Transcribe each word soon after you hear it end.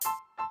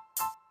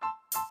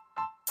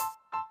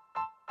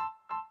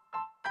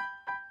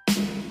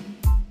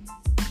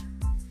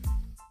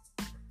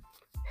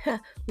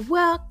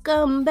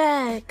Welcome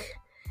back.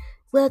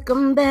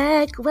 Welcome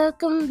back.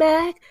 Welcome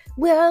back.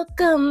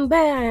 Welcome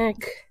back.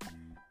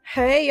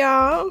 Hey,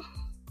 y'all.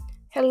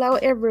 Hello,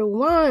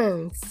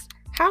 everyone.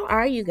 How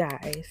are you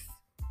guys?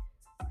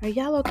 Are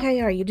y'all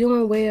okay? Are you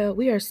doing well?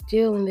 We are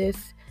still in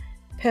this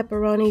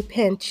pepperoni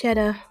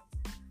pancetta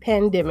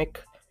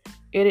pandemic.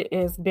 It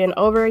has been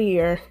over a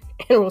year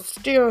and we're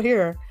still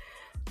here.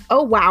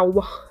 Oh,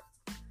 wow.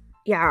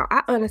 Yeah,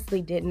 I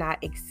honestly did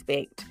not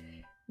expect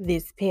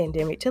this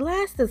pandemic to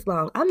last this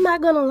long. I'm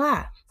not going to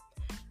lie.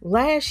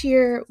 Last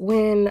year,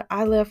 when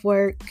I left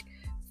work,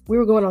 we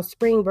were going on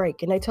spring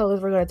break, and they told us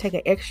we're going to take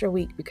an extra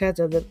week because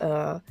of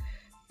the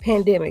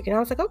pandemic. And I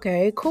was like,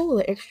 okay, cool,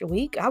 an extra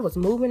week. I was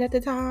moving at the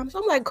time. So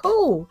I'm like,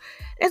 cool,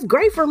 that's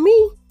great for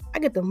me. I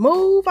get to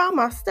move all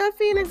my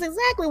stuff in. It's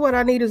exactly what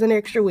I need is an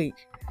extra week.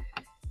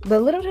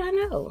 But little did I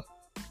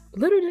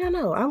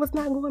know, I was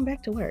not going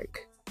back to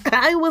work.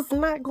 I was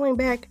not going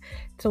back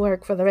to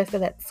work for the rest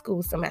of that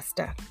school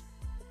semester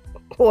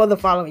or the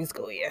following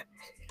school year.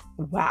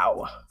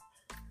 Wow.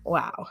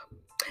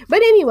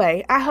 But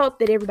anyway, I hope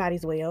that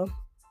everybody's well.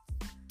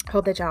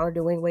 Hope that y'all are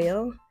doing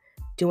well,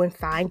 doing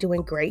fine,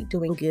 doing great,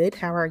 doing good.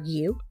 How are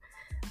you?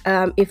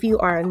 If you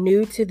are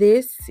new to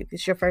this, if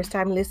it's your first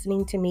time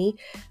listening to me,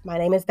 my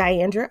name is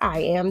Diandra. I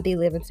am the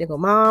Living Single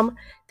Mom.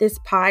 This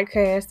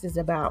podcast is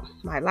about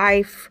my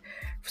life,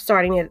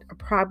 starting at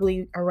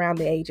probably around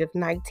the age of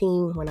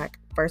 19 when I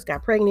first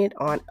got pregnant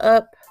on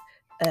up.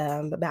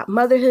 About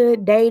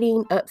motherhood,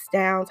 dating, ups,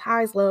 downs,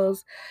 highs,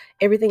 lows,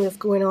 everything that's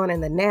going on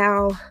in the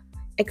now,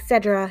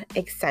 etc.,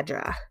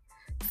 etc.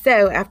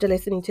 So after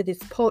listening to this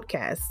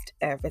podcast,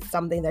 if it's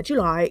something that you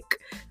like,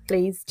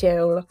 please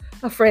tell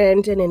a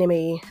friend, an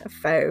enemy, a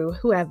foe,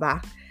 whoever.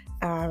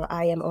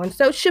 I am on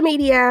social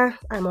media.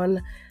 I'm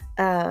on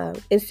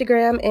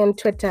Instagram and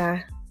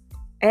Twitter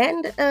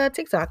and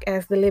TikTok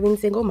as the Living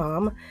Single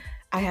Mom.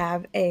 I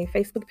have a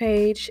Facebook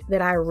page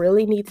that I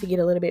really need to get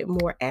a little bit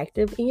more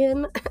active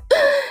in.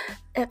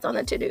 That's on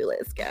the to-do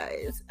list,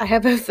 guys. I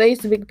have a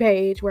Facebook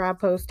page where I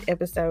post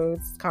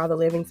episodes called the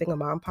Living Single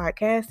Mom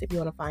Podcast. If you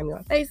want to find me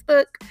on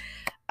Facebook.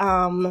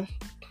 I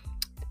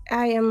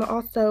am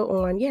also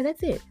on,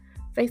 that's it.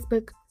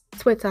 Facebook,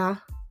 Twitter.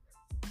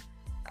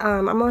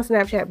 I'm on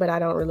Snapchat, but I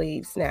don't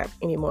really snap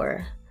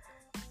anymore.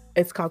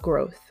 It's called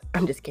Growth.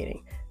 I'm just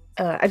kidding.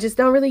 I just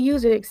don't really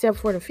use it except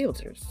for the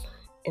filters.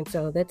 And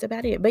so that's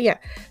about it. But yeah,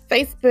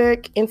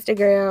 Facebook,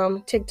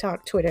 Instagram,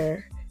 TikTok,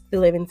 Twitter, the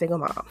Living Single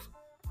Mom.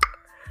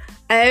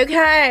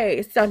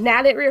 Okay, so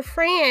now that we're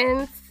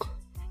friends,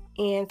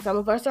 and some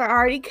of us are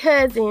already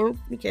cousins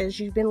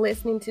because you've been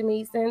listening to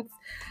me since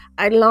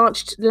I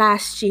launched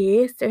last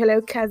year. So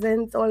hello,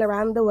 cousins all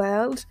around the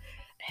world.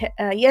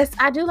 Yes,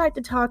 I do like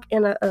to talk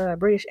in a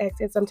British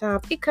accent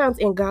sometimes. It comes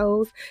and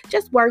goes.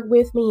 Just work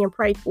with me and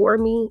pray for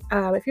me.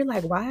 If you're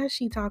like, why is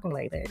she talking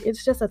like that?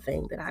 It's just a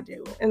thing that I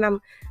do. And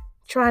I'm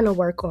trying to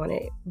work on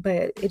it,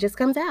 but it just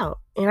comes out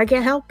and I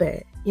can't help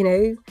it.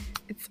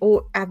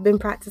 I've been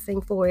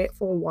practicing for it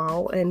for a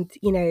while, and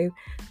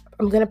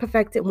I'm gonna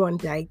perfect it one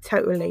day,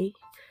 totally.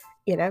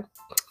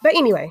 But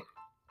anyway,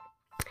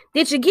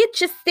 did you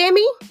get your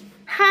stimmy?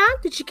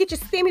 Did you get your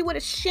stimmy with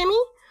a shimmy,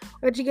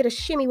 or did you get a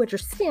shimmy with your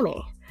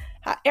stimmy?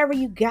 However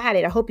you got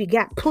it, I hope you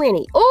got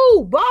plenty.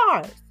 Oh,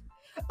 bars.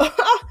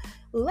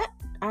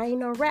 I ain't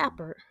no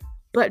rapper,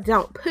 but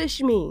don't push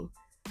me.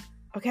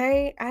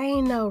 Okay, I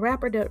ain't no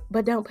rapper,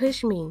 but don't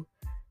push me.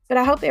 But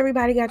I hope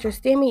everybody got your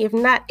stimmy. If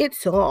not,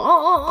 it's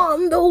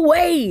on the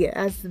way,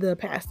 as the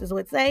pastors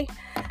would say.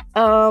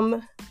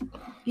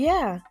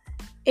 Yeah.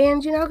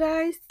 And,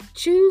 guys,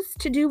 choose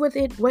to do with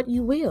it what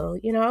you will,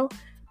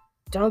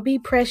 Don't be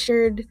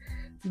pressured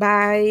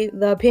by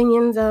the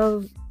opinions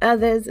of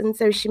others in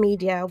social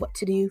media what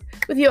to do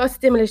with your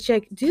stimulus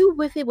check. Do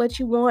with it what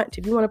you want.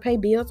 If you want to pay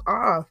bills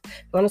off, you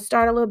want to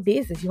start a little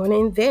business, you want to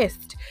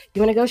invest,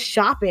 you want to go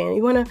shopping,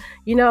 you want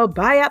to,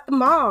 buy out the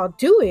mall,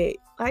 do it.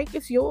 Like,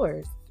 it's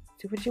yours.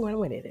 Do what you want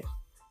with it.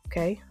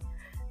 Okay?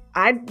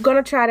 I'm going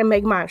to try to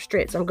make mine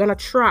stretch. I'm going to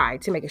try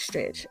to make it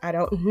stretch. I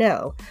don't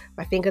know.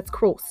 My finger's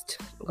crossed.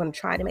 I'm going to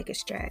try to make it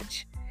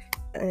stretch.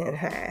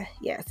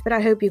 Yes, but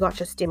I hope you got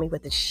your stimmy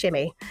with a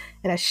shimmy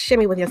and a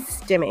shimmy with your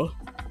stimmy.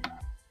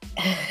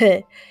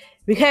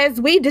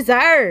 Because we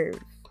deserve.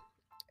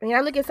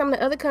 I look at some of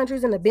the other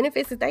countries and the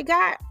benefits that they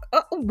got.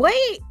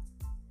 Wait.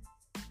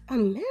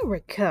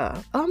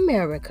 America.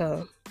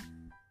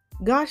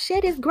 God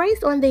shed his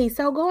grace on thee,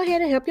 so go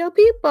ahead and help your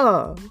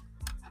people.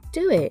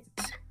 Do it.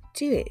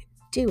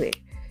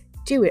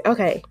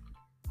 Okay.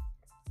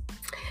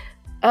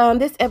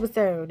 This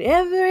episode,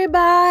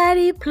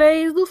 everybody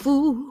plays the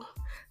fool.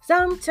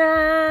 Sometimes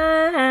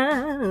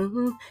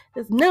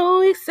there's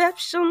no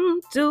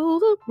exception to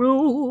the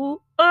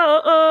rule.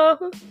 I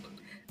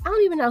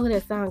don't even know who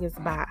that song is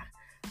by.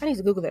 I need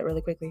to Google that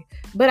really quickly.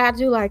 But I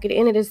do like it,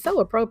 and it is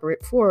so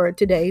appropriate for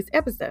today's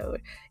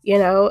episode.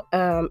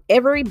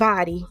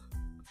 Everybody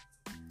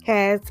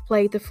has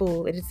played the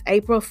fool. It is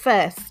April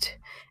 1st,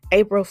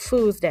 April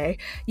Fool's Day.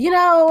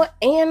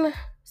 And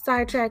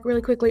sidetrack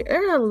really quickly.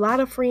 There are a lot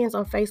of friends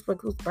on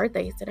Facebook whose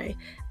birthdays today.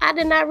 I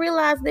did not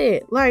realize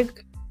that.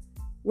 Like,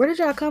 where did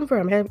y'all come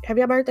from? Have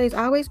your birthdays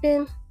always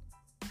been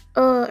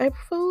April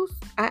Fools?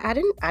 I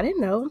didn't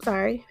know. I'm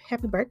sorry.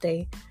 Happy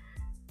birthday.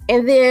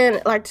 And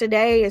then like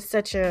today is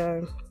such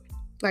a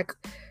like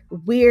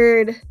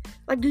weird,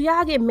 like, do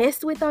y'all get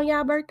messed with on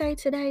y'all birthday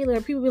today?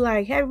 Like, people be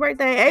like, happy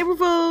birthday, April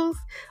Fools,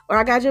 or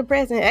I got your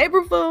present,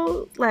 April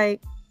Fools.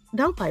 Like,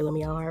 don't play with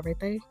me on our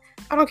birthday.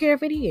 I don't care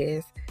if it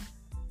is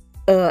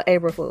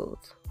April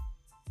Fools.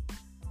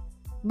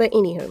 But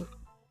anywho,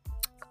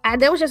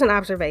 that was just an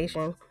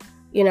observation.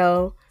 You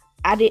know,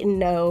 I didn't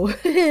know.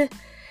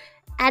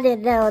 I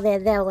didn't know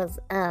that was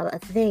a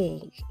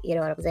thing. You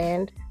know what I'm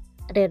saying?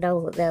 I didn't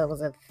know that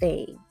was a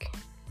thing.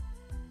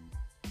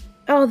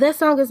 Oh, that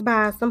song is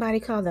by somebody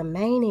called The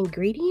Main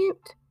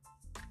Ingredient.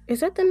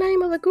 Is that the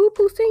name of the group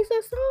who sings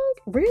that song?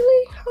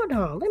 Really? Hold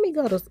on. Let me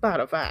go to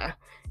Spotify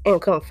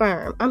and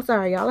confirm. I'm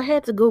sorry, y'all. I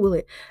had to Google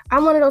it.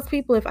 I'm one of those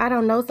people, if I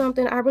don't know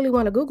something, I really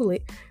want to Google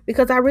it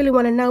because I really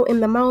want to know in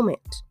the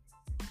moment.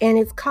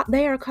 And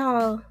they are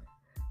called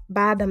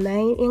By The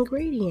Main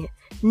Ingredient.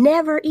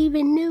 Never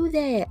even knew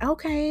that.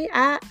 Okay,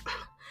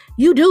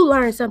 you do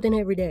learn something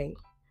every day.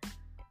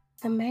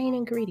 The Main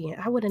Ingredient.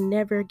 I would have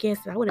never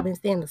guessed it. I would have been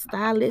saying the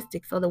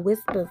Stylistics or the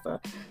Whispers or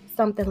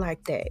something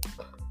like that.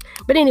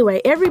 But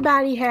anyway,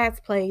 everybody has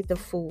played the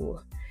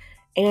fool.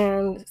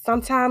 And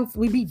sometimes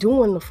we be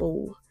doing the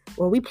fool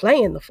when we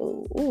playing the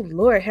fool. Oh,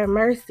 Lord have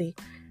mercy.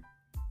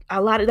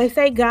 They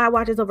say God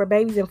watches over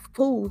babies and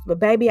fools, but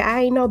baby,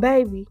 I ain't no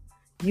baby.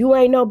 You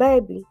ain't no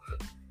baby.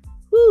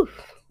 Whew.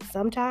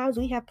 Sometimes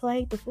we have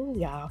played the fool,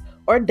 y'all,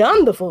 or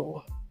done the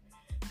fool.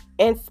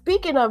 And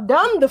speaking of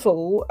done the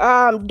fool,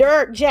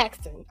 Derek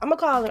Jackson. I'm going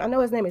to call him, I know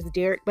his name is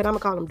Derek, but I'm going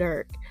to call him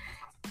Derek.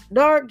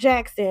 Derek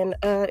Jackson,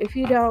 if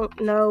you don't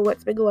know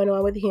what's been going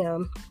on with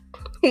him,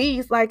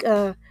 he's like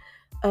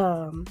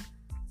something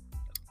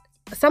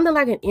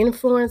like an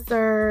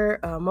influencer,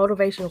 a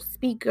motivational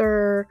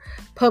speaker,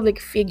 public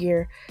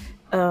figure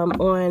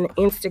on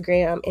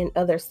Instagram and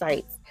other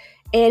sites.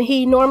 And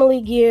he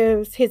normally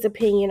gives his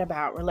opinion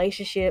about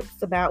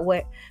relationships, about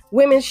what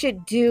women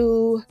should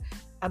do,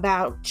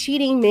 about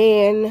cheating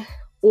men,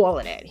 all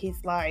of that.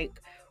 He's like,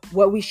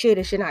 what we should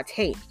and should not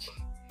take.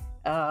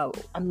 A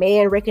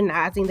man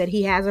recognizing that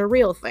he has a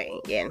real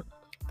thing and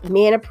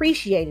men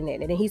appreciating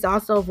it. And he's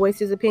also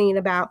voiced his opinion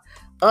about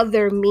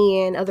other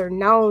men, other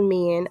known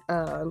men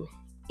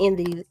in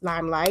the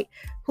limelight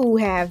who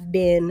have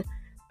been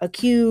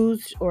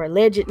accused or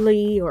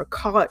allegedly or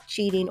caught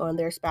cheating on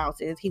their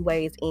spouses. He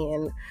weighs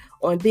in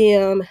on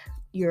them,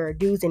 their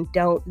do's and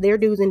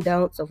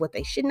don'ts of what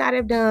they should not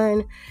have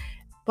done.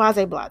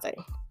 Blase.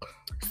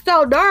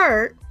 So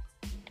Dirk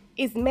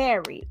is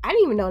married. I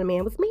didn't even know the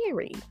man was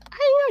married. I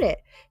didn't know that.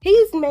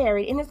 He's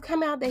married, and it's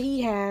come out that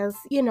he has,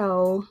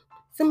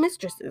 some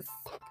mistresses.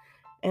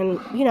 And,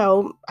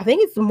 I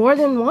think it's more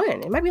than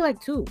one. It might be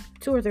like two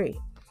or three.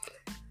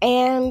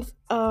 And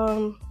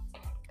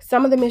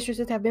some of the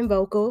mistresses have been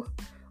vocal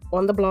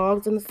on the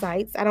blogs and the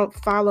sites. I don't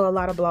follow a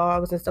lot of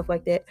blogs and stuff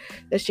like that.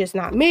 That's just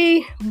not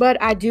me.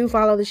 But I do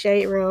follow the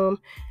Shade Room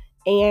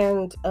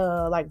and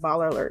like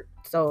Baller Alert.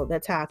 So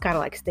that's how I kind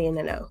of like stay in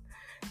the know.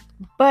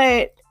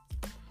 But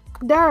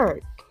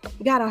Dirk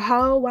got a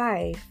whole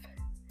wife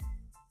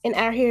and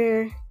out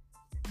here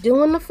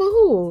doing the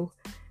fool,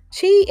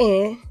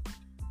 cheating,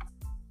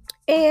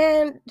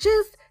 and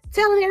just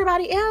telling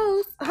everybody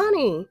else,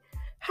 honey,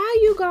 how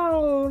you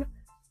gonna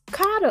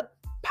call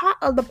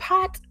the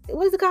pot,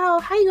 what is it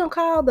called? How you gonna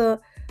call the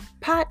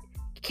pot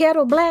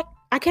kettle black?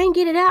 I can't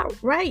get it out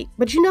right,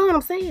 but you know what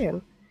I'm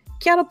saying.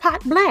 Kettle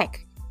pot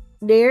black,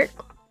 Derek.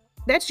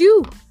 That's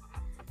you.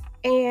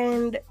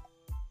 And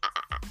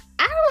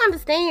I don't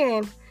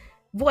understand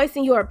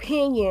voicing your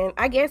opinion,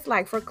 I guess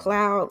like for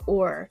clout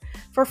or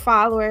for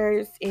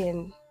followers,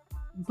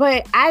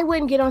 but I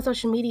wouldn't get on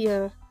social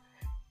media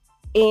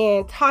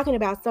and talking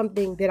about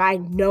something that I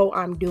know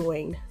I'm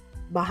doing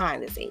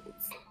behind the scenes,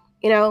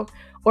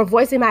 or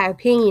voicing my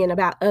opinion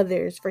about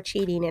others for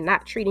cheating and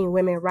not treating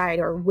women right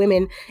or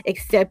women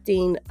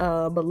accepting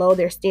below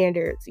their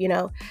standards.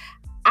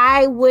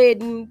 I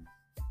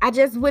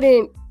just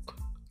wouldn't,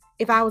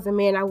 if I was a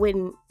man,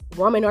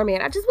 woman or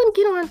man, I just wouldn't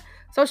get on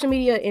social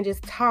media and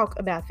just talk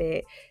about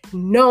that,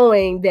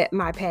 knowing that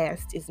my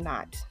past is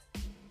not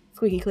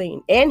squeaky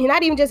clean. And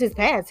not even just his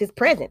past, his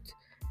present.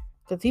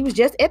 Because he was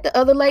just at the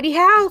other lady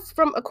house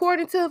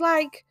according to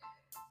like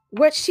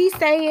what she's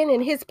saying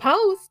in his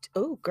post.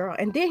 Oh, girl.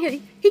 And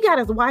then he got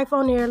his wife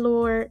on there,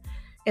 Lord.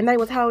 And they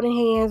was holding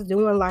hands,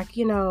 doing like,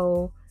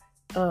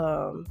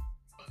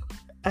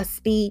 a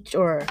speech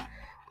or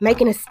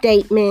making a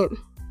statement.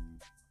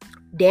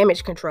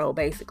 Damage control,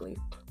 basically.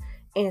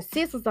 And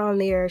sis was on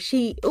there.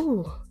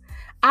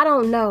 I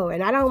don't know.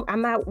 And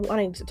I'm not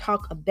wanting to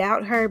talk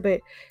about her,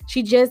 but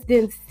she just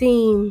didn't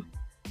seem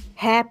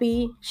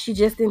happy. She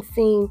just didn't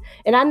seem,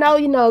 and I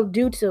know,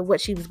 due to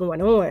what was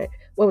going on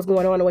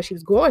and what she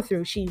was going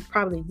through, she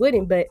probably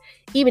wouldn't. But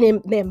even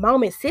in that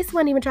moment, sis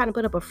wasn't even trying to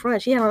put up a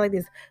front. She had on like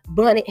this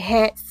bunnet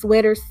hat,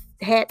 sweater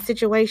hat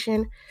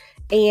situation.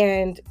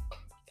 And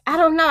I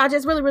don't know, I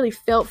just really, really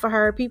felt for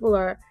her. People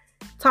are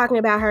talking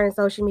about her on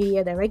social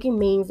media. They're making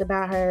memes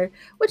about her,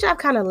 which I've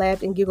kind of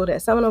laughed and giggled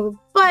at some of them.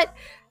 But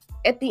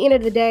at the end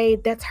of the day,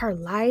 that's her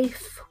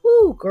life.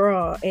 Woo,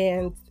 girl.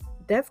 And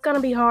that's going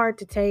to be hard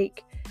to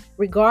take,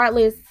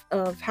 regardless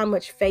of how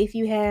much faith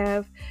you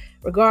have.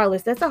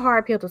 Regardless, that's a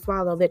hard pill to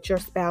swallow, that your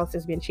spouse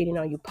has been cheating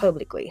on you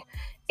publicly.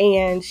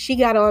 And she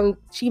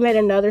made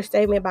another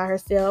statement by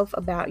herself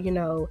about,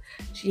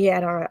 she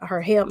had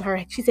her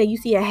helmet. She said, "You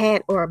see a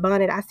hat or a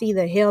bonnet, I see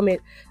the helmet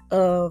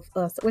of,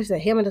 what's the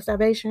helmet of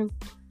salvation?"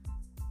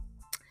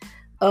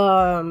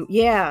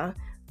 Yeah.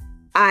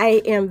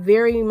 I am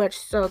very much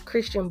so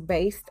Christian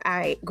based.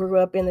 I grew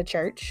up in the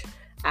church.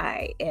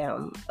 I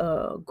am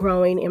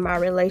growing in my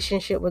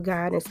relationship with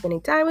God and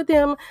spending time with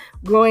Him,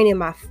 growing in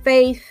my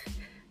faith.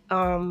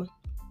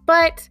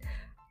 But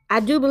I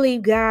do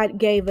believe God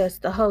gave us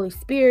the Holy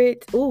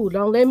Spirit. Ooh,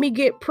 don't let me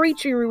get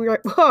preachy.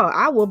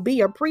 I will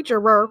be a preacher,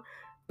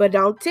 but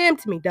don't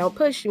tempt me. Don't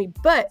push me.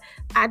 But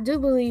I do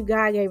believe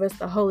God gave us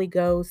the Holy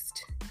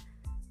Ghost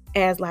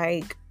as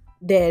like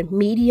the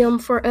medium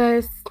for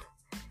us.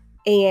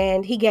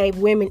 And He gave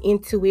women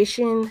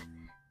intuition,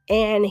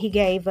 and He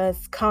gave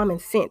us common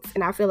sense.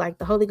 And I feel like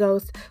the Holy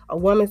Ghost, a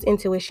woman's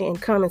intuition,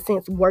 and common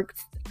sense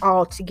works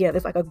all together.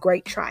 It's like a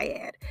great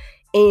triad.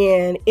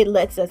 And it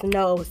lets us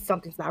know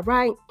something's not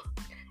right.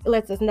 It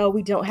lets us know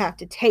we don't have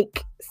to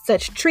take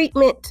such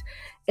treatment.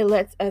 It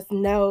lets us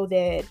know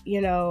that,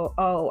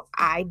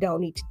 I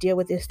don't need to deal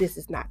with this. This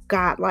is not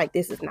God-like.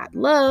 This is not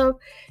love.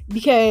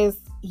 Because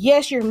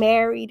yes, you're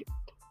married.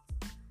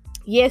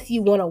 Yes,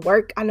 you want to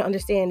work. I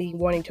understand you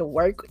wanting to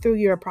work through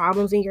your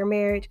problems in your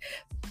marriage,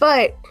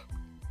 but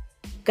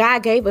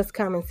God gave us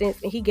common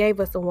sense, and He gave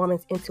us a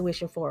woman's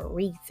intuition for a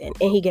reason,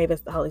 and He gave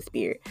us the Holy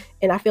Spirit.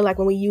 And I feel like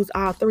when we use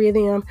all three of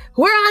them,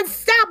 we're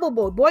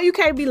unstoppable. Boy, you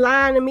can't be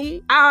lying to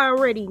me. I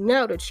already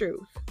know the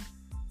truth.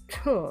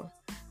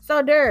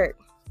 So, Dirk,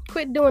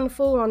 quit doing the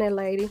fool on that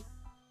lady.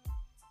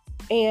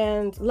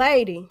 And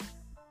lady,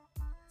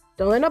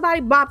 don't let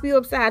nobody bop you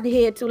upside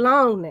the head too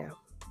long now.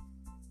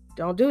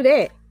 Don't do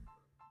that.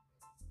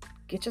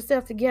 Get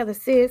yourself together,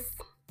 sis.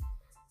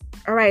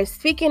 All right,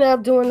 speaking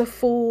of doing the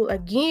fool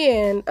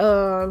again,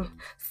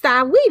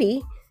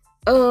 Saweetie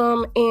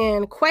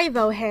and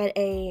Quavo had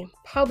a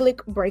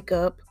public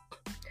breakup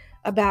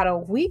about a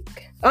week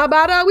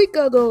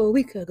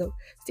ago.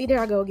 See, there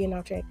I go again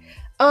off track.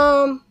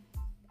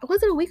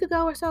 Was it a week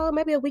ago or so?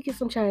 Maybe a week and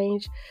some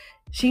change.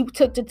 She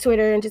took to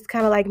Twitter and just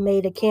kind of like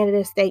made a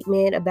candid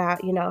statement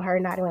about, her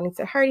not wanting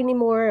to hurt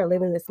anymore or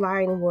living this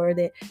lie anymore,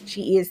 that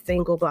she is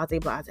single, blah, blah,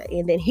 blah.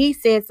 And then he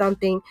said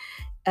something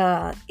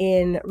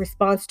in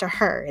response to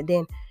her. And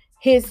then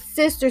his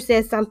sister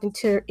said something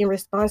in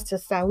response to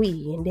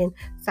Saweetie. And then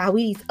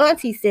Saweetie's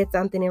auntie said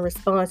something in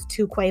response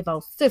to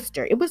Quavo's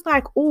sister. It was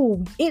like,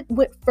 ooh, it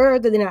went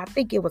further than I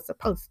think it was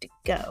supposed to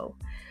go.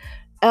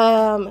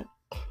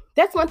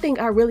 That's one thing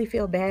I really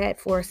feel bad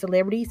for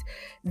celebrities.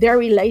 Their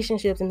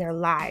relationships and their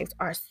lives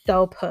are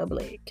so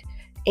public.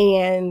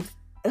 And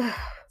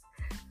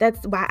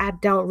that's why I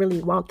don't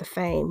really want the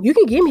fame. You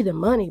can give me the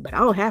money, but I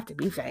don't have to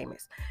be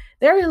famous.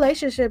 Their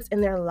relationships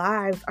and their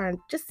lives are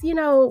just,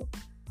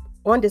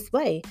 on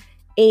display.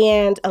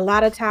 And a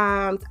lot of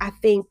times I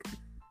think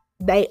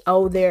they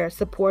owe their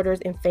supporters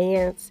and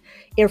fans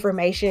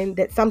information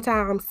that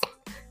sometimes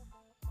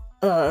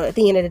at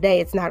the end of the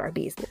day, it's not our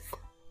business,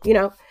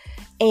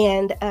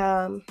 And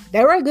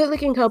they were a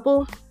good-looking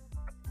couple.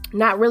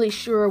 Not really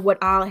sure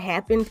what all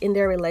happened in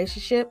their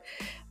relationship,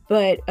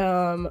 but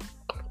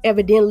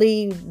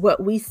evidently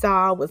what we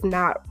saw was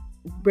not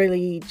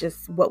really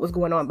just what was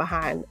going on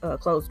behind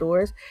closed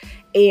doors.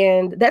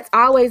 And that's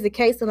always the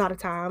case a lot of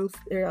times.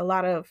 There are a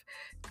lot of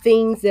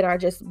things that are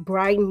just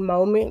bright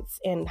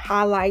moments and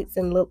highlights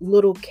and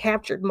little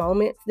captured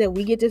moments that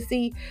we get to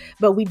see,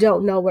 but we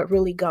don't know what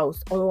really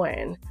goes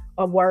on,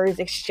 or words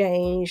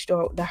exchanged,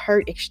 or the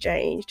hurt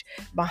exchanged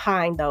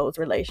behind those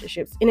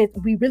relationships. And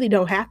we really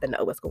don't have to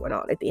know what's going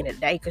on at the end of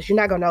the day, because you're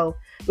not going to know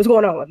what's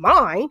going on with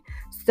mine.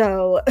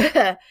 So,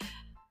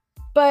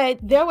 but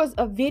there was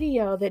a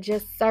video that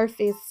just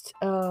surfaced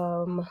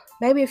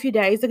maybe a few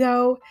days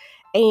ago,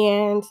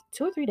 and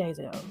 2 or 3 days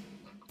ago.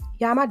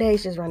 Yeah, my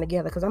days just run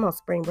together because I'm on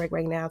spring break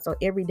right now, so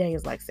every day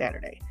is like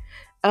Saturday.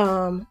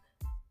 And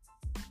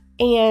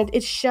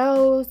it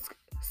shows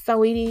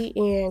Saweetie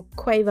and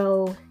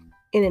Quavo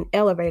in an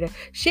elevator.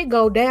 Shit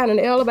go down in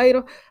the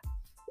elevator,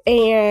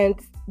 and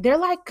they're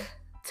like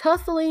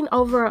tussling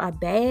over a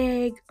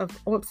bag of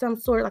some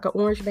sort, like an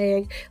orange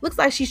bag. Looks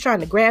like she's trying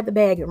to grab the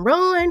bag and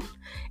run,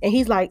 and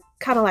he's like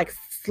kind of like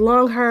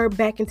slung her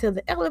back into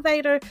the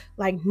elevator.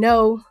 Like,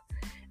 no.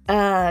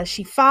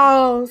 She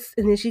falls,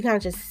 and then she kind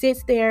of just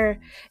sits there.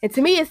 And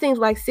to me, it seems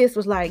like sis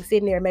was like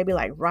sitting there, maybe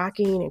like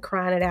rocking and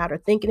crying it out or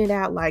thinking it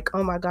out. Like,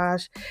 oh my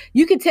gosh,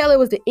 you could tell it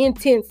was an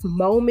intense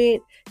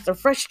moment, some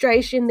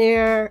frustration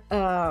there.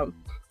 And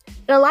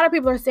a lot of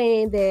people are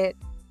saying that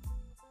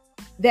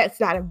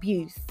that's not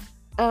abuse.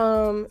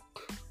 I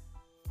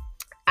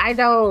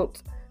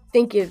don't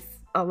think it's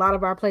a lot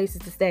of our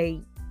places to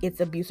say it's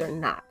abuse or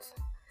not.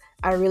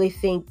 I really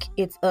think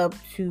it's up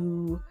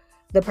to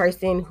the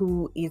person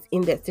who is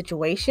in that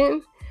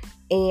situation,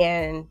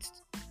 and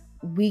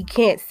we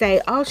can't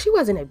say, oh, she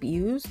wasn't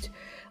abused.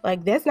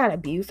 Like, that's not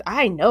abuse.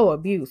 I know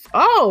abuse.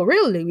 Oh,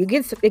 really?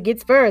 It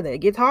gets further.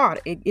 It gets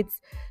harder.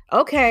 It's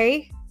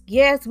okay.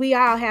 Yes, we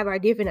all have our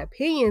different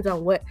opinions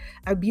on what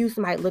abuse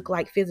might look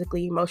like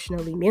physically,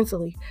 emotionally,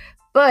 mentally.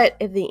 But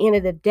at the end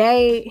of the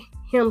day,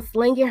 him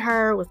slinging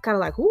her was kind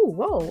of like, ooh,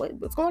 whoa,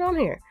 what's going on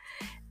here?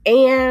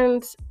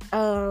 And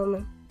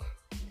I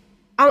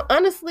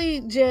honestly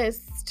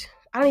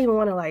I don't even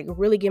want to like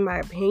really give my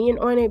opinion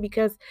on it,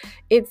 because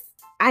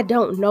I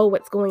don't know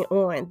what's going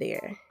on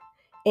there.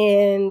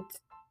 And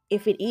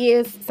if it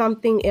is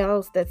something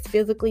else that's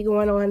physically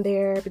going on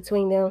there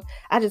between them,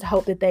 I just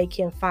hope that they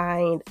can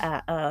find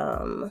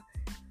a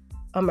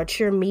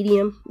mature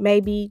medium,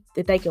 maybe,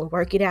 that they can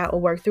work it out or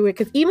work through it.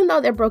 Because even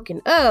though they're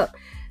broken up,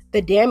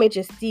 the damage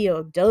is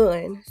still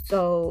done.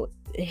 So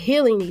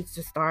healing needs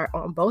to start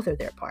on both of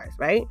their parts,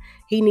 right?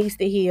 He needs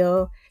to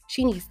heal.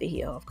 She needs to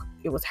heal.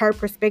 It was her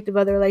perspective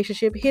of the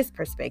relationship, his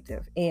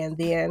perspective. And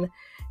then,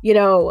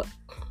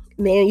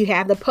 then you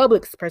have the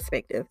public's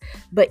perspective.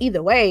 But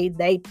either way,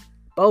 they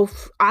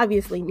both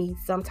obviously need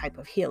some type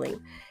of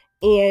healing.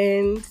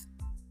 And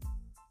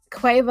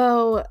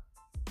Quavo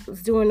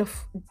was doing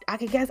I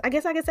guess I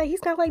can say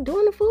he's kind of like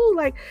doing the fool.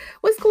 Like,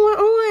 what's going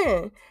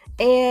on?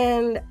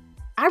 And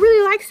I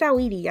really like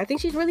Saweetie. I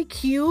think she's really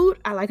cute.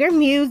 I like her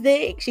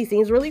music. She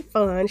seems really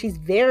fun. She's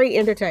very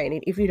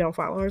entertaining. If you don't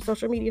follow her on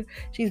social media,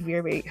 she's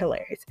very, very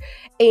hilarious.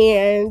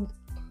 And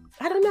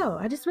I don't know.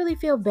 I just really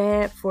feel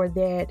bad for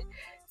that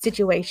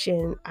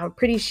situation. I'm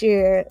pretty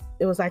sure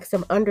it was like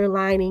some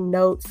underlining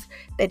notes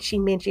that she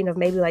mentioned of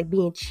maybe like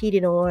being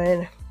cheated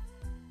on,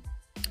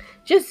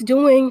 just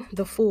doing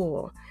the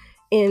fool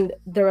in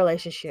the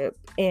relationship.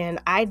 And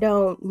I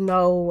don't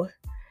know.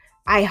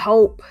 I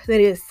hope that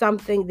it's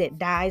something that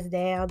dies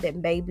down, that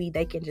maybe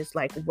they can just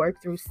like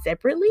work through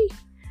separately.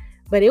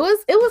 But it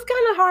was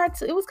kind of hard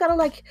it was kind of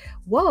like,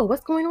 whoa,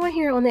 what's going on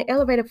here on the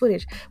elevator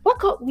footage?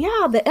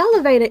 The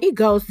elevator, it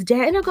goes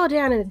down. It'll go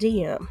down in the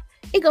DM.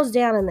 It goes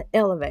down in the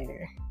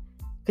elevator.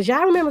 Because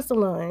y'all remember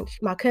Solange,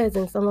 my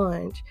cousin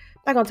Solange.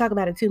 I'm not going to talk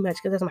about it too much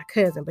because that's my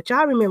cousin. But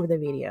y'all remember the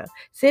video.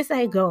 Sis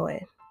ain't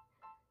going.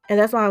 And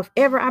that's why if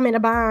ever I'm in a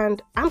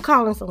bind, I'm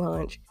calling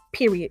Solange.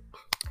 Period.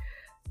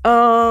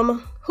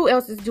 Who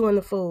else is doing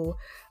the fool?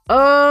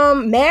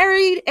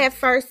 Married at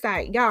First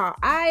Sight. Y'all,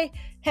 I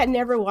had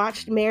never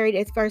watched Married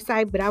at First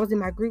Sight, but I was in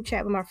my group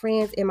chat with my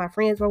friends, and my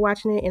friends were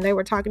watching it, and they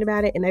were talking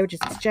about it, and they were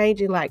just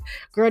exchanging like,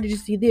 girl, did you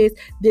see this?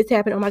 This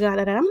happened. Oh my God.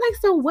 I'm like,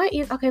 so what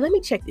is, okay, let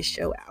me check this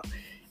show out.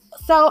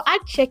 So I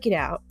check it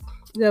out,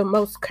 the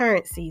most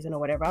current season or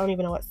whatever. I don't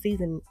even know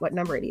what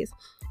number it is.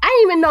 I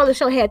didn't even know the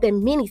show had that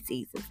many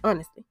seasons,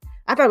 honestly.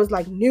 I thought it was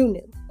like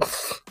new.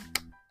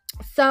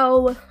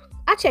 So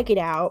I check it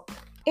out,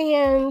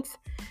 and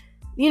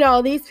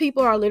these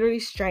people are literally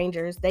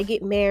strangers. They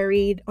get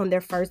married on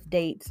their first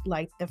dates.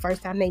 Like the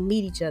first time they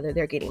meet each other,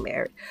 they're getting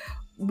married.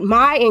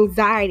 My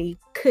anxiety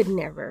could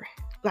never.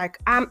 Like,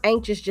 I'm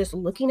anxious just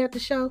looking at the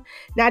show,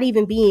 not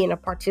even being a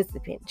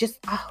participant. Just,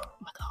 oh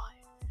my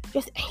God,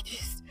 just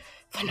anxious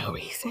for no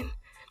reason.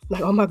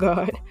 Like, oh my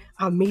God,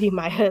 I'm meeting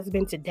my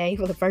husband today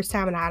for the first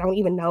time and I don't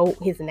even know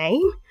his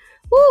name.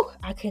 Woo,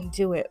 I couldn't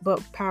do it,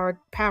 but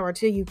power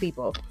to you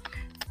people.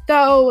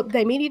 So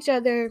they meet each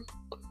other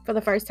for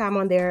the first time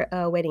on their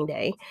wedding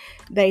day.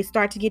 They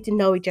start to get to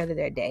know each other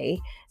that day.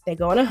 They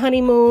go on a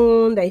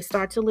honeymoon. They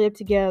start to live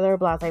together,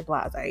 blase,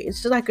 blase.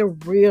 It's just like a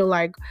real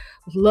like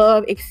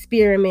love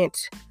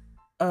experiment,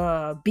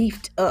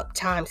 beefed up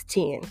times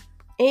 10.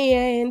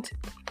 And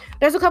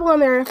there's a couple on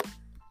there,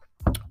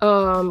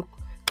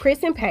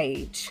 Chris and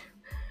Paige.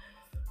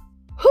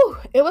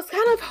 It was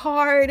kind of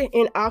hard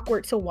and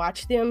awkward to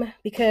watch them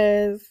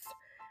because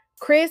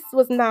Chris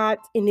was not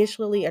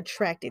initially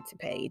attracted to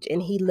Paige,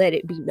 and he let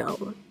it be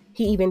known.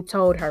 He even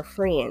told her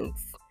friends.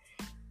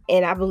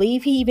 And I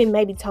believe he even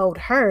maybe told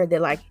her that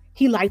like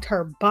he liked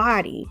her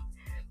body,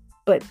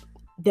 but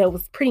that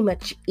was pretty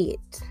much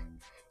it.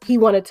 He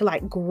wanted to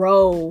like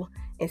grow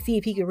and see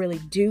if he could really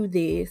do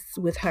this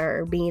with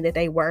her, being that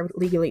they were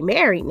legally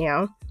married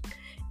now.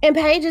 And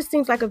Paige just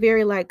seems like a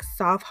very like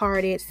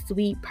soft-hearted,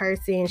 sweet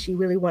person. She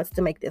really wants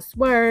to make this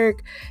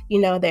work.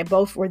 They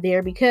both were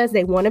there because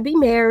they want to be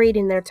married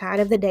and they're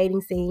tired of the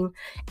dating scene.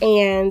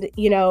 And,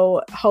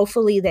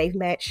 hopefully they've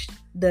matched,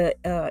 the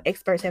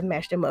experts have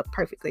matched them up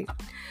perfectly.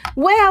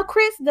 Well,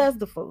 Chris does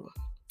the fool.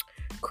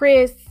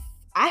 Chris,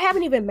 I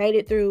haven't even made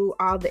it through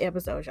all the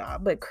episodes, y'all.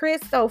 But Chris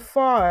so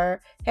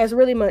far has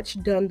really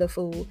much done the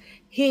fool.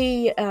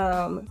 He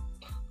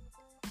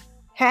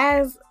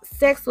has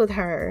sex with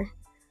her,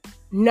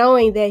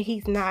 knowing that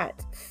he's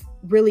not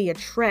really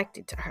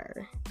attracted to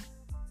her.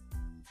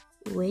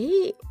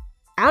 Wait,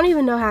 I don't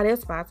even know how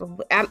that's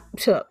possible.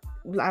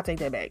 I'll take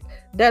that back.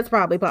 That's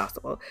probably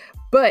possible.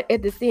 But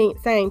at the same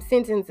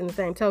sentence and the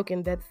same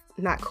token, that's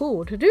not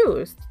cool to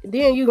do.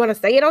 Then you're going to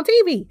say it on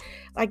TV.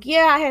 Like,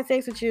 yeah, I had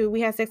sex with you.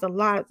 We had sex a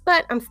lot,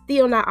 but I'm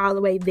still not all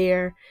the way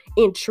there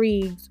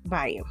intrigued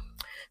by him.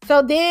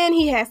 So then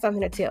he has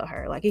something to tell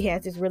her. Like, he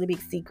has this really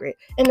big secret.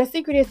 And the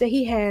secret is that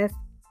he has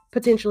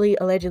potentially,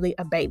 allegedly,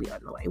 a baby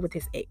on the way with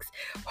his ex,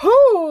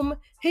 whom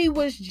he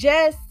was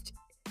just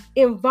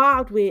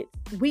involved with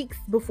weeks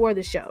before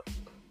the show.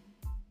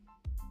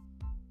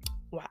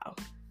 Wow.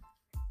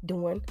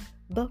 Doing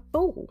the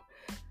fool.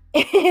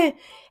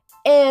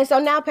 And so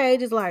now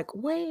Paige is like,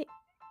 what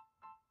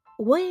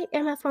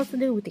am I supposed to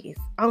do with this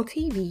on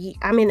TV?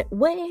 I mean,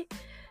 what?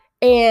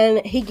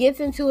 And he gets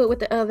into it with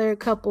the other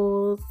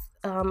couples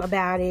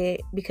about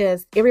it,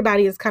 because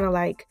everybody is kind of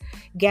like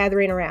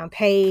gathering around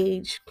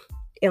Paige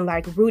and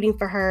like rooting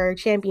for her,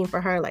 championing for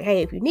her. Like,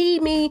 hey, if you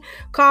need me,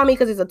 call me,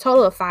 because there's a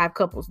total of 5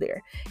 couples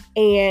there.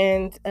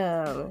 And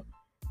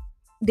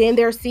then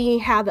they're seeing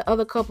how the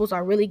other couples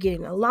are really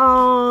getting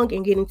along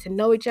and getting to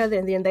know each other.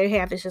 And then they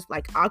have this just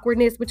like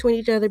awkwardness between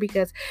each other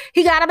because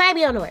he got a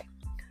baby on the way.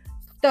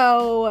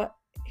 So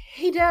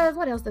he does,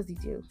 what else does he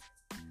do?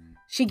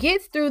 She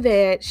gets through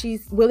that.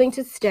 She's willing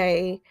to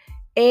stay.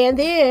 And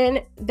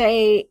then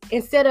they,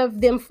 instead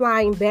of them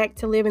flying back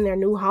to live in their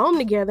new home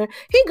together,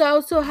 he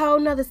goes to a whole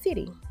nother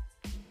city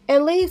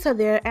and leaves her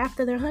there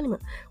after their honeymoon.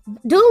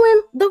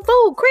 Doing the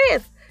fool.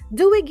 Chris,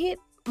 do it get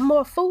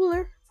more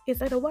fooler? Is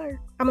that a word?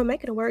 I'm going to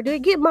make it a word. Do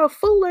it get more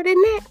fooler than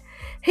that?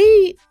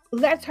 He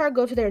lets her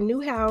go to their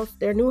new house,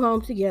 their new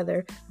home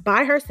together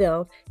by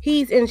herself.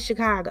 He's in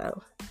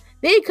Chicago.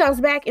 Then he comes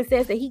back and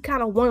says that he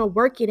kind of want to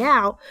work it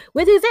out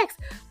with his ex.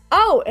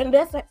 Oh, and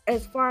that's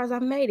as far as I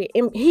made it.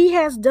 And he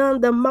has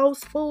done the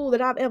most fool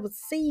that I've ever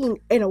seen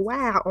in a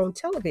while on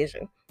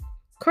television.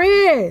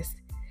 Chris,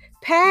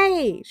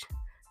 Paige,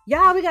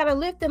 y'all, we got to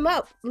lift them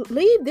up.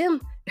 Leave them,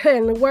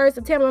 in the words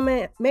of Tamara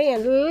Man,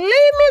 leave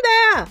me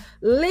there.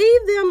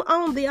 Leave them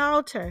on the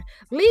altar.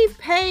 Leave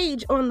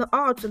Paige on the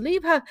altar.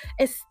 Leave her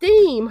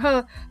esteem,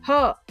 her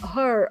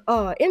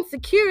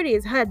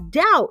insecurities, her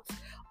doubts.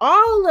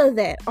 All of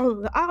that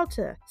on the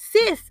altar.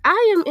 Sis,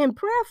 I am in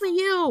prayer for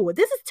you.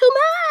 This is too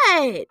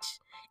much.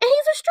 And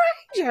he's a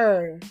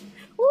stranger.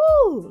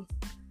 Ooh.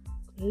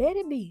 Let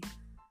it be.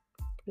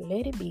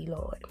 Let it be,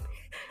 Lord.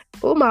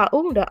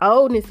 The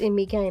oldness in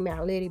me came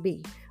out. Let it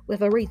be. With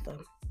Aretha.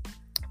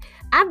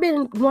 I've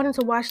been wanting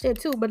to watch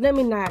that too, but let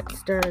me not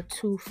stir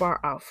too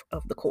far off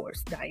of the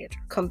course, Diandra.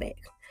 Come back.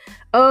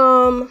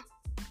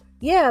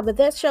 Yeah, but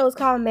that show is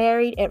called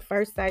Married at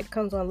First Sight.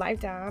 Comes on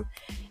Lifetime.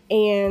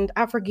 And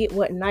I forget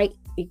what night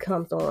it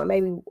comes on.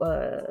 Maybe,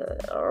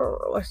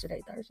 what's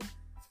today, Thursday?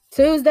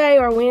 Tuesday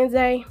or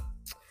Wednesday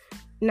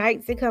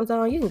nights it comes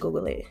on. You can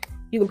Google it.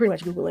 You can pretty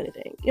much Google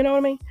anything. You know what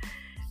I mean?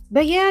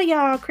 But yeah,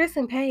 y'all, Chris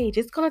and Paige,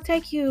 it's going to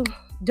take you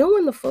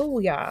doing the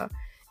fool, y'all.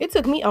 It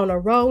took me on a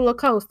roller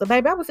coaster,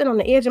 baby. I was sitting on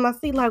the edge of my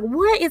seat like,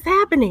 what is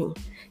happening?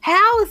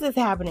 How is this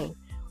happening?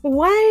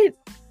 What?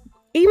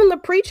 Even the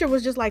preacher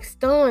was just like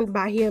stunned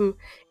by him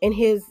and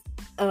his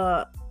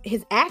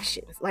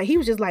actions. Like, he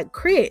was just like,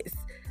 Chris,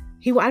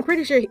 I'm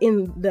pretty sure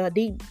in the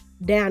deep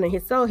down in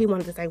his soul, he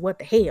wanted to say, what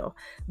the hell?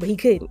 But he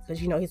couldn't, because,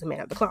 he's a man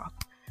of the cloth.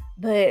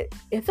 But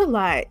it's a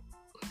lot.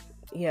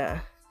 Yeah.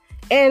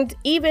 And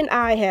even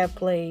I have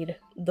played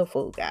the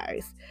fool,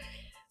 guys.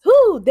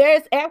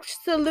 There's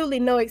absolutely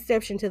no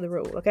exception to the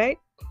rule, okay?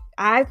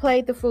 I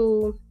played the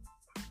fool.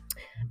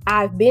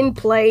 I've been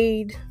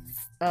played.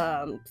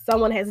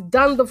 Someone has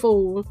done the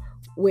fool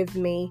with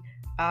me.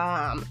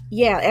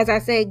 As I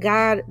say,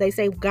 they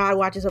say God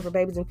watches over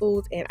babies and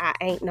fools, and I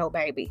ain't no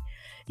baby.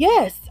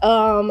 Yes.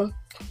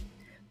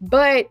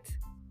 But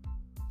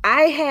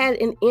I had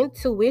an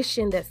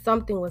intuition that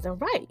something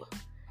wasn't right.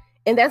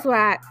 And that's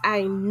why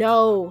I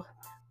know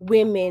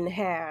women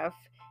have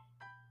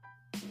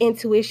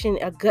intuition,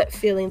 a gut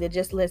feeling that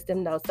just lets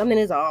them know something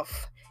is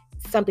off,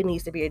 something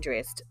needs to be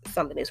addressed,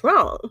 something is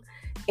wrong.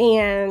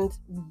 And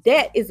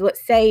that is what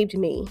saved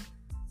me.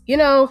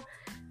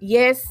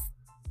 Yes,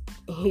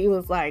 he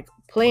was like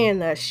playing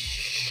the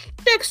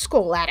stick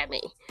school out of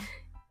me.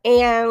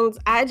 And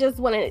I just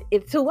wanted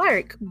it to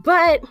work.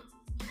 But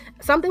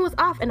something was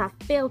off and I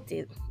felt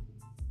it.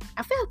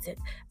 I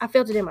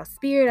felt it in my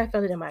spirit. I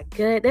felt it in my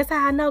gut. That's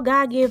how I know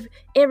God gives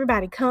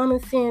everybody common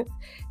sense.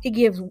 He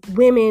gives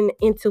women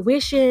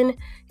intuition,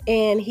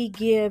 and he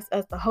gives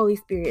us the Holy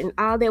Spirit, and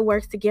all that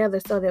works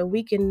together so that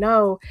we can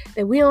know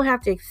that we don't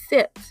have to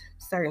accept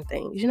certain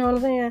things. You know what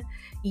I'm saying?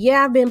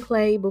 Yeah, I've been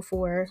played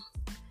before.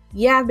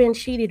 Yeah, I've been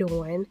cheated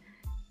on.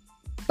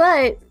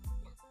 But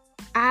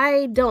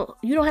you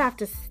don't have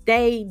to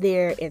stay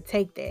there and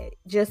take that.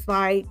 Just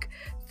like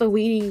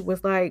Saweetie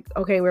was like,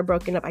 okay, we're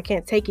broken up. I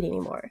can't take it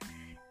anymore.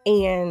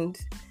 And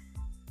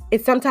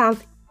it's sometimes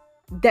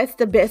that's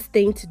the best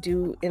thing to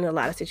do in a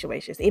lot of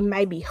situations. It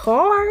might be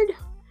hard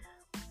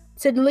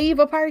to leave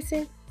a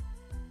person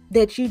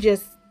that you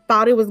just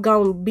thought it was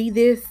going to be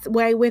this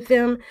way with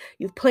him.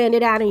 You've planned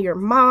it out in your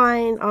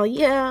mind. Oh,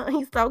 yeah,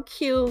 he's so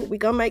cute. We're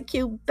going to make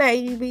cute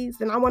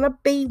babies, and I want to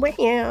be with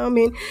him.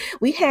 And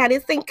we had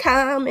this in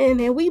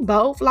common, and we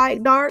both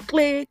like dark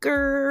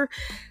liquor.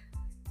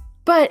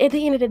 But at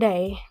the end of the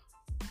day,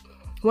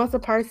 once a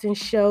person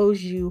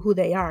shows you who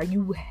they are,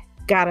 you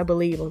got to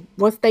believe them.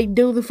 Once they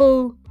do the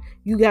fool,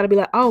 you got to be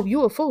like, oh,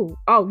 you a fool.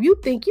 Oh, you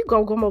think you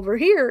going to come over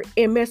here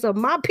and mess up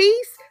my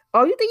peace?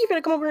 Oh, you think you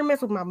finna come over here and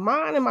mess with my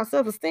mind and my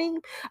self-esteem?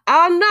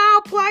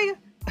 Oh, no,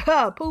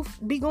 player. Poof,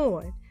 be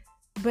gone.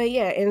 But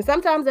yeah, and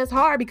sometimes that's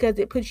hard because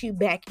it puts you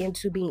back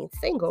into being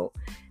single,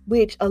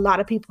 which a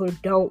lot of people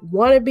don't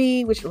want to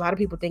be, which a lot of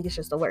people think is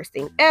just the worst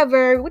thing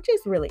ever, which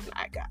is really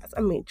not, guys. I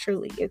mean,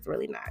 truly, it's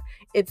really not.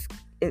 It's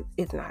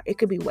not. It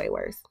could be way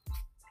worse.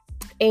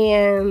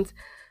 And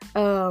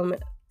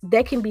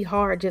that can be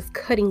hard, just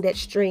cutting that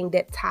string,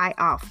 that tie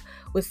off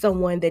with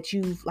someone that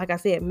you've, like I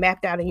said,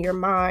 mapped out in your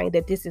mind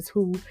that this is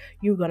who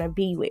you're going to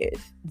be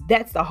with.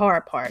 That's the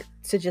hard part,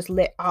 to just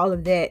let all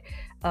of that,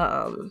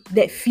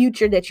 that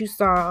future that you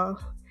saw,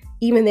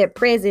 even that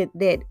present,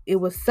 that it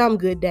was some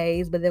good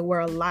days, but there were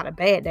a lot of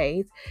bad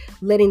days,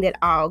 letting that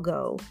all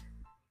go.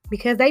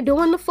 Because they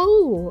doing the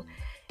fool.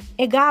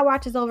 And God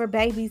watches over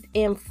babies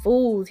and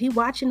fools. He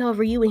watching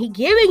over you, and he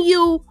giving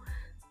you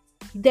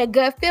that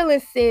gut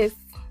feeling, sis.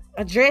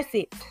 Address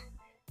it.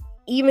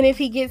 Even if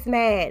he gets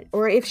mad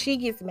or if she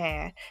gets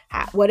mad,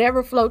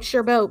 whatever floats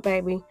your boat,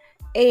 baby,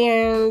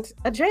 and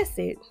address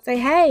it. Say,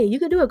 hey, you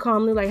can do it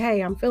calmly. Like, hey,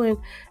 I'm feeling,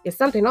 it's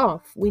something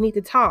off. We need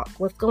to talk.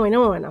 What's going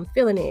on? I'm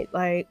feeling it.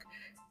 Like,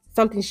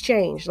 something's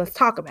changed. Let's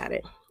talk about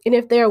it. And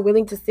if they're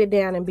willing to sit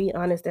down and be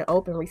honest and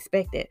open,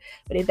 respect it.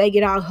 But if they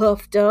get all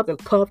huffed up and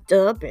puffed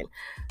up and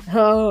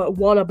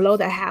want to blow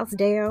the house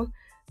down,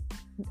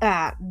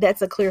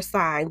 that's a clear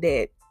sign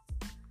that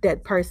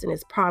that person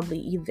is probably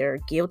either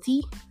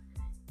guilty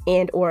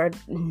and or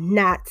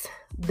not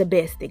the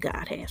best that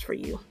God has for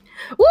you.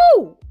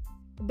 Woo!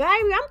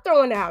 Baby, I'm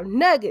throwing out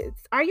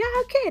nuggets. Are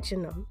y'all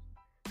catching them?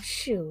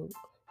 Shoot.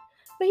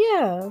 But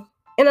yeah.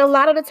 And a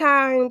lot of the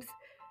times,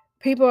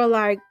 people are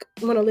like,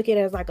 want to look at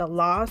it as like a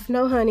loss.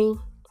 No, honey.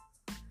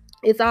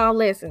 It's all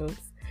lessons.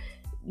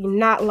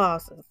 Not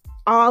losses.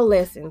 All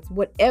lessons.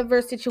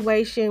 Whatever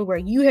situation where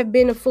you have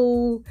been a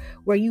fool,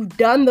 where you've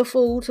done the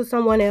fool to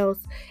someone else,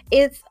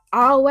 it's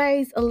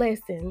always a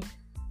lesson.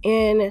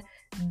 And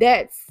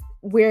that's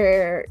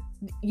where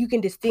you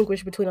can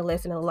distinguish between a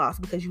lesson and a loss,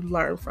 because you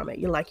learn from it.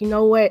 You're like, you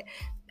know what?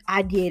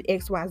 I did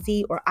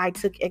XYZ, or I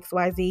took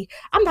XYZ.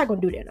 I'm not going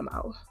to do that no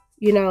more.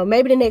 You know,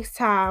 maybe the next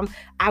time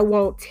I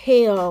won't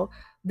tell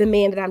the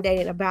man that I'm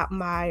dating about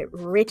my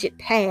wretched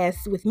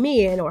past with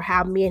men, or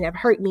how men have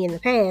hurt me in the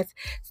past,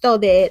 so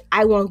that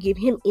I won't give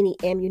him any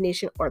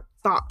ammunition or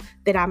thought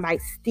that I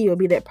might still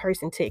be that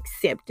person to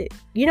accept it.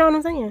 You know what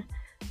I'm saying?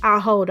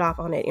 I'll hold off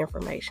on that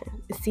information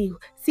and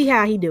see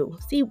how he do.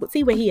 See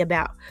what he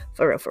about,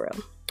 for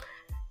real.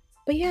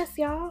 But yes,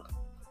 y'all.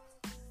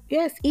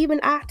 Yes, even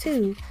I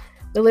too,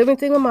 the living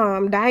single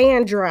mom,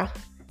 Diandra,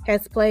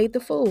 has played the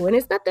fool. And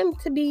it's nothing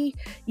to be,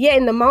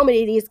 in the moment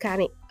it is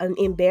kind of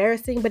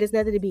embarrassing, but it's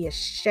nothing to be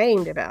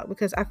ashamed about,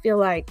 because I feel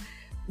like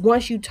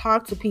once you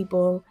talk to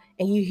people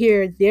and you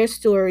hear their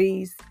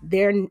stories,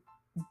 their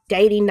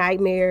dating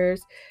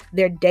nightmares,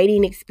 their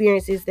dating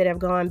experiences that have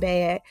gone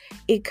bad,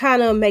 it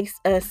kind of makes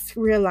us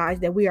realize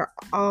that we are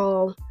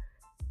all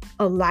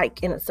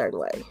alike in a certain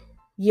way.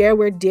 Yeah,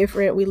 we're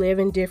different. We live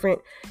in different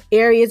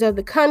areas of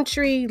the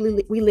country.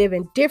 We live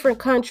in different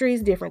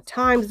countries, different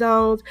time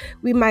zones.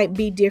 We might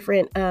be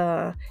different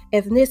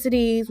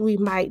ethnicities. We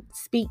might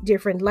speak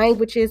different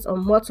languages or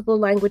multiple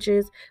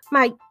languages.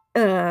 Might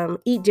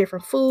eat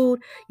different food.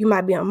 You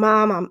might be a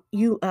mom.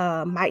 You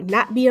might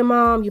not be a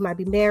mom. You might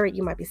be married.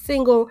 You might be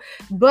single.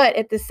 But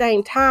at the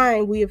same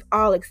time, we have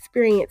all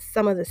experienced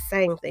some of the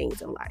same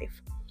things in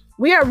life.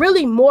 We are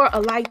really more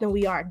alike than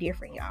we are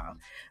different, y'all.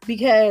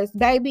 Because,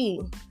 baby,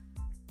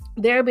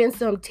 there have been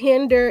some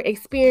tender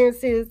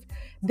experiences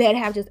that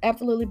have just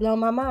absolutely blown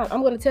my mind.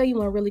 I'm going to tell you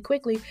one really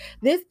quickly.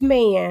 This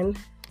man,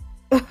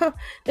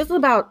 this was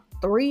about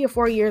 3 or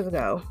 4 years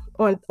ago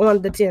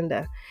on the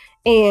Tinder.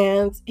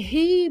 And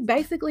he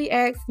basically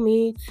asked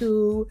me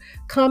to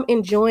come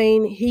and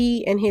join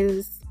he and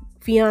his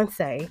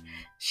fiance.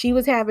 She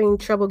was having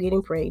trouble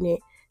getting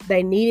pregnant.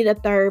 They needed a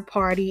third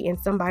party and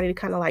somebody to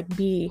kind of like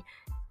be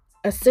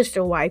a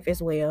sister wife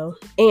as well,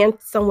 and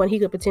someone he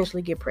could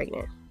potentially get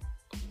pregnant.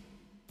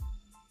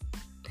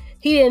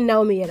 He didn't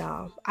know me at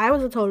all. I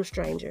was a total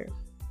stranger.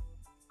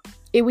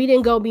 We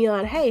didn't go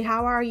beyond, hey,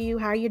 how are you?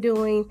 How are you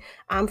doing?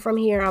 I'm from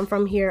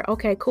here.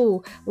 Okay,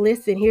 cool.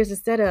 Listen, here's the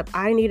setup.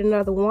 I need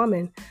another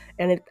woman,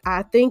 and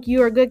I think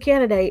you're a good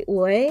candidate.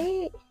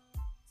 Wait.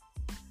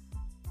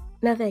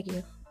 No, thank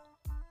you.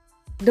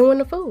 Doing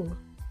the fool.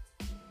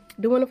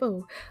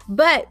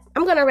 But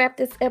I'm going to wrap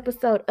this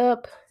episode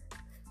up.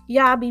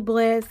 Y'all be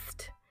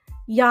blessed.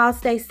 Y'all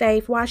stay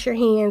safe. Wash your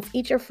hands.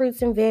 Eat your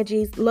fruits and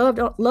veggies.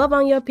 Love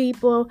on your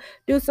people.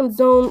 Do some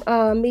Zoom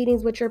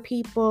meetings with your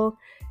people.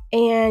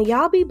 And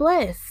y'all be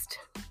blessed.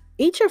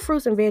 Eat your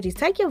fruits and veggies.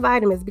 Take your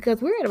vitamins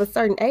because we're at a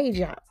certain age,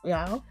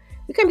 y'all.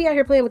 We can't be out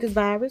here playing with this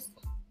virus.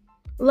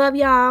 Love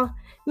y'all.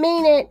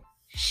 Mean it.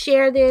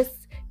 Share this.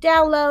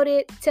 Download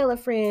it. Tell a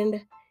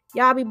friend.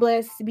 Y'all be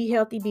blessed. Be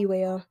healthy. Be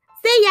well.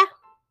 See ya.